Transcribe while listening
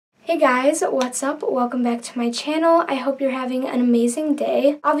Hey guys, what's up? Welcome back to my channel. I hope you're having an amazing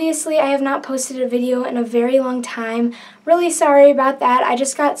day. Obviously, I have not posted a video in a very long time. Really sorry about that. I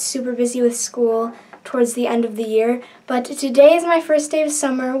just got super busy with school towards the end of the year. But today is my first day of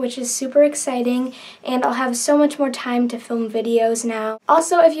summer, which is super exciting, and I'll have so much more time to film videos now.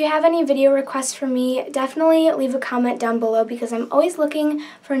 Also, if you have any video requests for me, definitely leave a comment down below because I'm always looking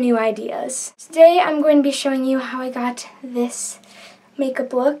for new ideas. Today, I'm going to be showing you how I got this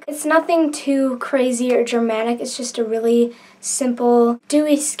makeup look. It's nothing too crazy or dramatic. It's just a really simple,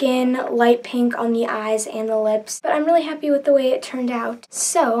 dewy skin, light pink on the eyes and the lips. But I'm really happy with the way it turned out.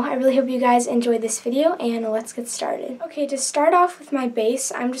 So I really hope you guys enjoyed this video, and let's get started. Okay, to start off with my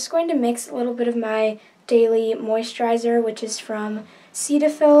base, I'm just going to mix a little bit of my daily moisturizer, which is from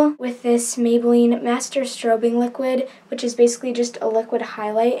Cetaphil, with this Maybelline Master Strobing Liquid, which is basically just a liquid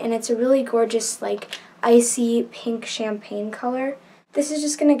highlight, and it's a really gorgeous, like, icy pink champagne color. This is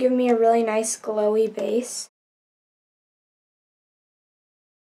just going to give me a really nice glowy base.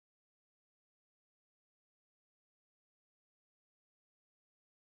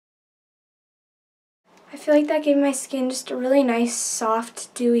 I feel like that gave my skin just a really nice,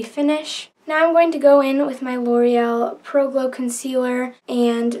 soft, dewy finish. Now I'm going to go in with my L'Oreal Pro Glow Concealer,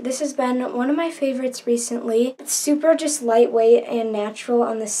 and this has been one of my favorites recently. It's super just lightweight and natural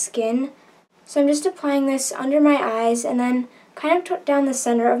on the skin. So I'm just applying this under my eyes and then kind of down the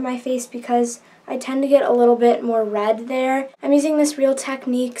center of my face because I tend to get a little bit more red there. I'm using this Real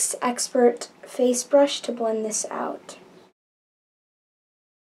Techniques Expert face brush to blend this out.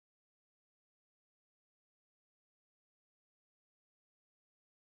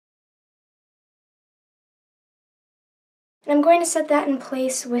 And I'm going to set that in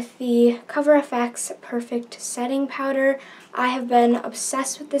place with the Cover FX Perfect Setting Powder. I have been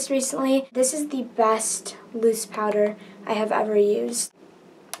obsessed with this recently. This is the best loose powder I have ever used.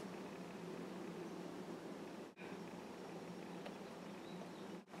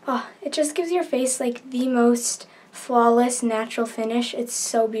 Oh, it just gives your face like the most flawless natural finish. It's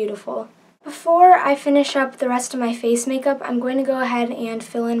so beautiful. Before I finish up the rest of my face makeup, I'm going to go ahead and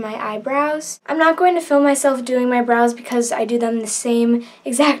fill in my eyebrows. I'm not going to film myself doing my brows because I do them the same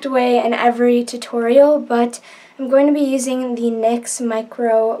exact way in every tutorial, but I'm going to be using the NYX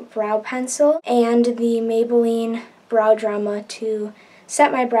Micro Brow Pencil and the Maybelline Brow Drama to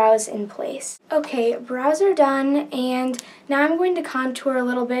set my brows in place. Okay, brows are done, and now I'm going to contour a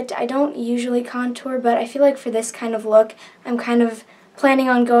little bit. I don't usually contour, but I feel like for this kind of look, I'm kind of planning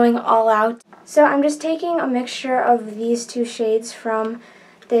on going all out. So I'm just taking a mixture of these two shades from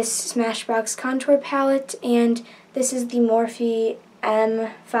this Smashbox contour palette, and this is the Morphe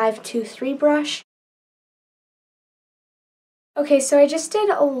M523 brush. Okay, so I just did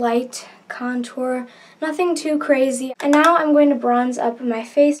a light contour, nothing too crazy, and now I'm going to bronze up my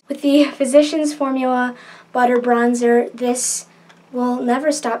face with the Physicians Formula Butter Bronzer. This will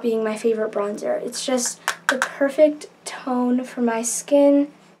never stop being my favorite bronzer. It's just the perfect tone for my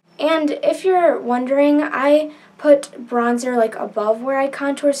skin. And if you're wondering, I put bronzer like above where I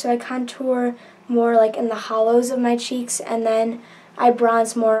contour, so I contour more like in the hollows of my cheeks, and then I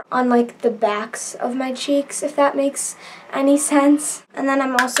bronze more on like the backs of my cheeks, if that makes any sense. And then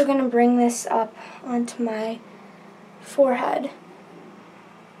I'm also going to bring this up onto my forehead.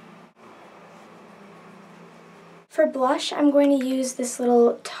 For blush, I'm going to use this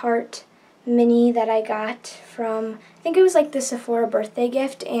little Tarte mini that I got from, I think it was like the Sephora birthday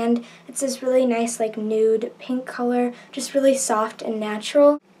gift, and it's this really nice like nude pink color, just really soft and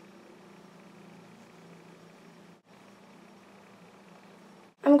natural.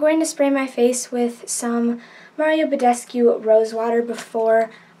 I'm going to spray my face with some Mario Badescu Rose Water before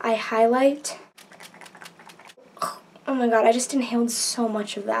I highlight. Oh my god, I just inhaled so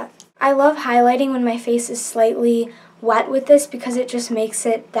much of that. I love highlighting when my face is slightly wet with this because it just makes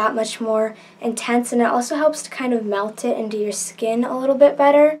it that much more intense, and it also helps to kind of melt it into your skin a little bit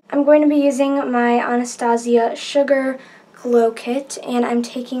better. I'm going to be using my Anastasia Sugar Glow Kit, and I'm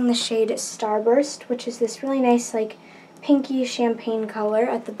taking the shade Starburst, which is this really nice like pinky champagne color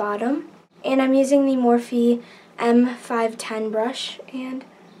at the bottom. And I'm using the Morphe M510 brush and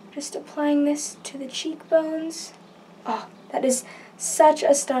just applying this to the cheekbones. Oh, that is such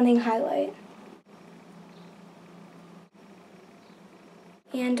a stunning highlight.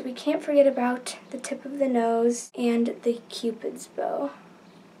 And we can't forget about the tip of the nose and the Cupid's bow.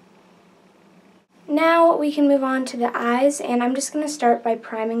 Now we can move on to the eyes, and I'm just going to start by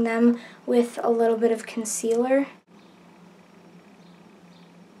priming them with a little bit of concealer.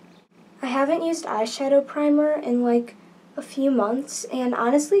 I haven't used eyeshadow primer in like a few months, and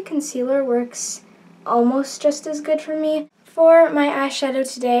honestly concealer works almost just as good for me. For my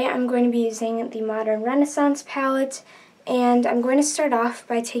eyeshadow today, I'm going to be using the Modern Renaissance palette, and I'm going to start off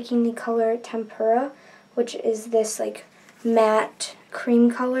by taking the color Tempera, which is this like matte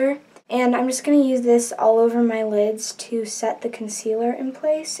cream color, and I'm just going to use this all over my lids to set the concealer in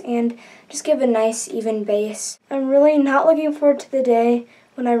place and just give a nice even base. I'm really not looking forward to the day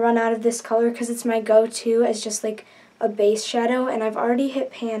when I run out of this color because it's my go-to as just like a base shadow, and I've already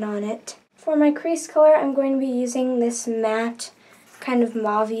hit pan on it. For my crease color, I'm going to be using this matte kind of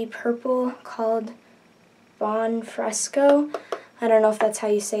mauve-y purple called Bon Fresco. I don't know if that's how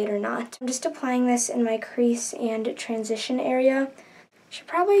you say it or not. I'm just applying this in my crease and transition area. Should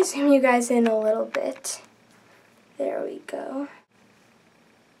probably zoom you guys in a little bit. There we go.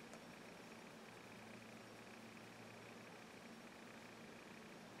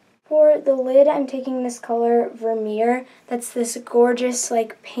 For the lid, I'm taking this color Vermeer. That's this gorgeous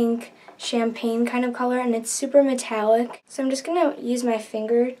like pink champagne kind of color, and it's super metallic. So I'm just going to use my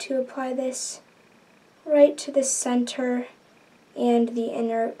finger to apply this right to the center and the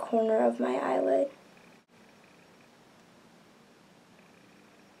inner corner of my eyelid.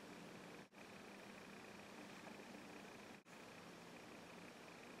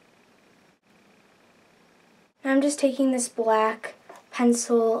 Now I'm just taking this black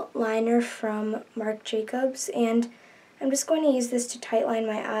pencil liner from Marc Jacobs, and I'm just going to use this to tightline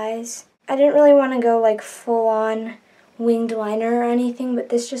my eyes. I didn't really want to go like full-on winged liner or anything, but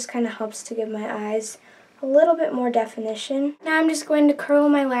this just kind of helps to give my eyes a little bit more definition. Now I'm just going to curl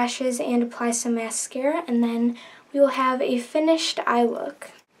my lashes and apply some mascara, and then we will have a finished eye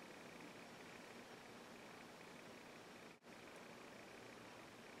look.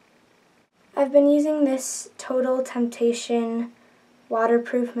 I've been using this Total Temptation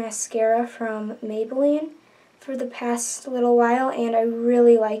waterproof mascara from Maybelline for the past little while, and I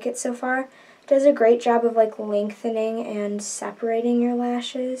really like it so far. It does a great job of like lengthening and separating your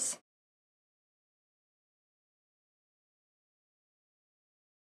lashes.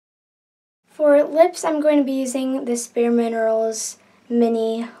 For lips, I'm going to be using this Bare Minerals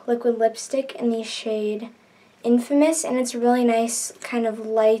mini liquid lipstick in the shade Infamous, and it's a really nice kind of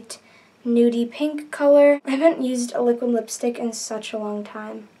light nudie pink color. I haven't used a liquid lipstick in such a long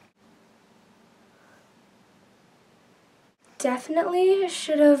time. Definitely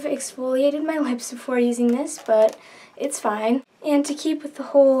should have exfoliated my lips before using this, but it's fine. And to keep with the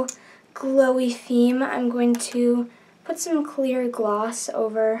whole glowy theme, I'm going to put some clear gloss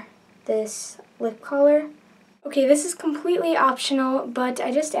over this lip color. Okay, this is completely optional, but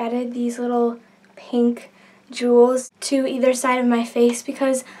I just added these little pink jewels to either side of my face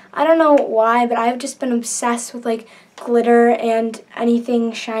because I don't know why, but I've just been obsessed with like glitter and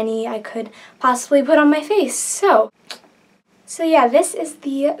anything shiny I could possibly put on my face. So yeah, this is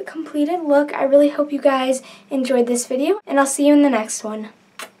the completed look. I really hope you guys enjoyed this video, and I'll see you in the next one.